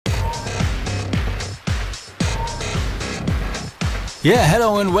Yeah,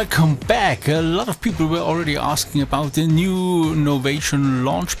 hello and welcome back. A lot of people were already asking about the new Novation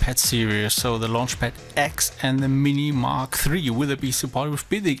Launchpad series. So the Launchpad X and the Mini Mark 3. Will they be supported with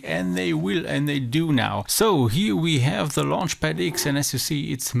Bitwig? And they will, and they do now. So here we have the Launchpad X, and as you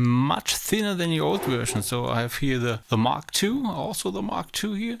see, it's much thinner than the old version. So I have here the Mark 2, also the Mark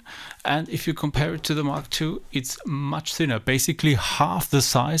 2 here. And if you compare it to the Mark 2, it's much thinner, basically half the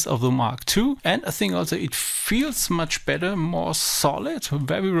size of the Mark 2. And I think also it feels much better, more solid,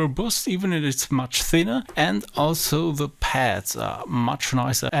 very robust, even if it's much thinner. And also the pads are much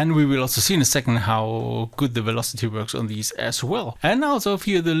nicer. And we will also see in a second how good the velocity works on these as well. And also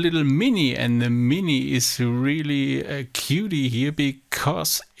here the little Mini, and the Mini is really a cutie here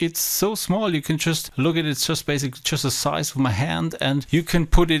because it's so small. You can just look at it, it's just basically just the size of my hand, and you can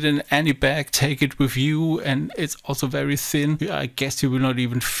put it in any bag, take it with you, and it's also very thin. I guess you will not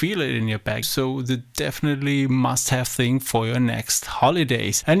even feel it in your bag. So the definitely must-have thing for your next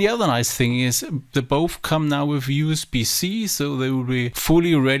holidays. And the other nice thing is they both come now with USB-C, so they will be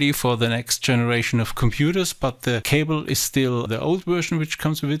fully ready for the next generation of computers, but the cable is still the old version which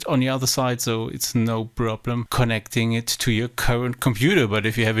comes with it on the other side, so it's no problem connecting it to your current computer. But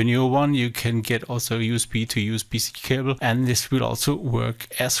if you have a newer one, you can get also USB to USB-C cable, and this will also work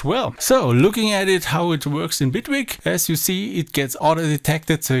as well. So looking at it, how it works in Bitwig, as you see, it gets auto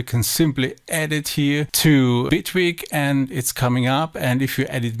detected, so you can simply add it here to Bitwig and it's coming up. And if you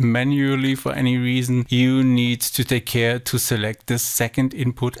add it manually for any reason, you need to take care to select the second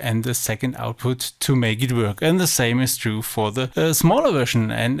input and the second output to make it work. And the same is true for the smaller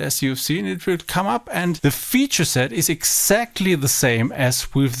version. And as you've seen, it will come up, and the feature set is exactly the same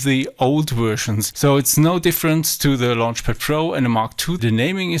as with the old versions. So it's no difference to the Launchpad Pro and the Mark II. The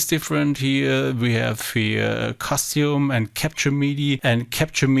naming is different here. We have here Custom and Capture MIDI, and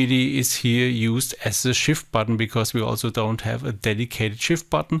Capture MIDI is here used as a shift button because we also don't have a dedicated shift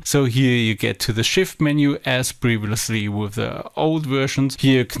button. So here you get to the shift menu as previously with the old versions.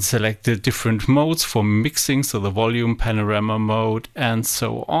 Here you can select the different modes for mixing, so the volume, panorama mode, and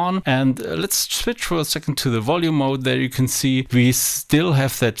so on. And let's switch for a second to the volume mode. There you can see we still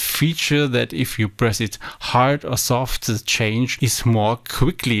have that feature that if you press it hard or soft, the change is more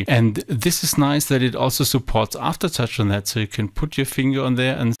quickly. And this is nice that it also supports aftertouch on that, so you can put your finger on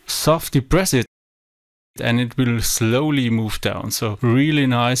there and softly press it, and it will slowly move down. So really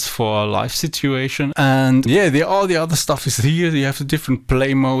nice for a live situation. And yeah, all the other stuff is here. You have the different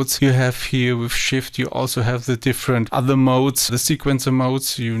play modes you have here with shift. You also have the different other modes, the sequencer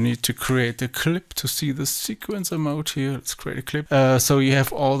modes. You need to create a clip to see the sequencer mode here. Let's create a clip. So you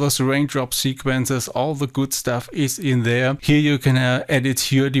have all those raindrop sequences, all the good stuff is in there. Here you can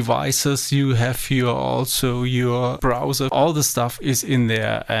edit your devices. You have here also your browser. All the stuff is in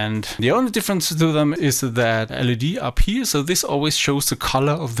there. And the only difference to them is that LED up here, so this always shows the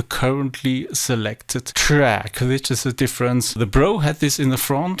color of the currently selected track, which is a difference. The Pro had this in the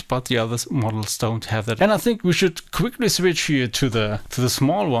front, but the other models don't have that. And I think we should quickly switch here to the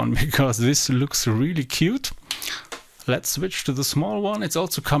small one because this looks really cute. Let's switch to the small one. It's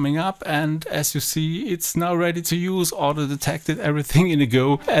also coming up, and as you see, it's now ready to use, auto detected, everything in a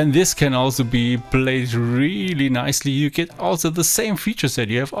go. And this can also be played really nicely. You get also the same feature set.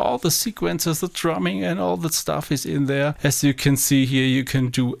 You have all the sequencers, the drumming, and all that stuff is in there. As you can see here, you can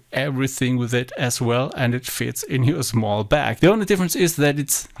do everything with it as well, and it fits in your small bag. The only difference is that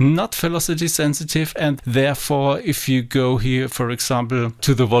it's not velocity sensitive, and therefore if you go here, for example,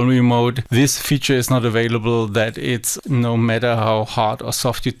 to the volume mode, this feature is not available, that it's no matter how hard or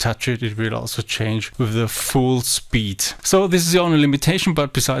soft you touch it, it will also change with the full speed. So this is the only limitation,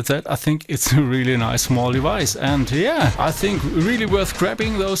 but besides that, I think it's a really nice small device. And yeah, I think really worth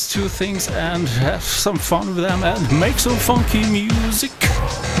grabbing those two things and have some fun with them and make some funky music.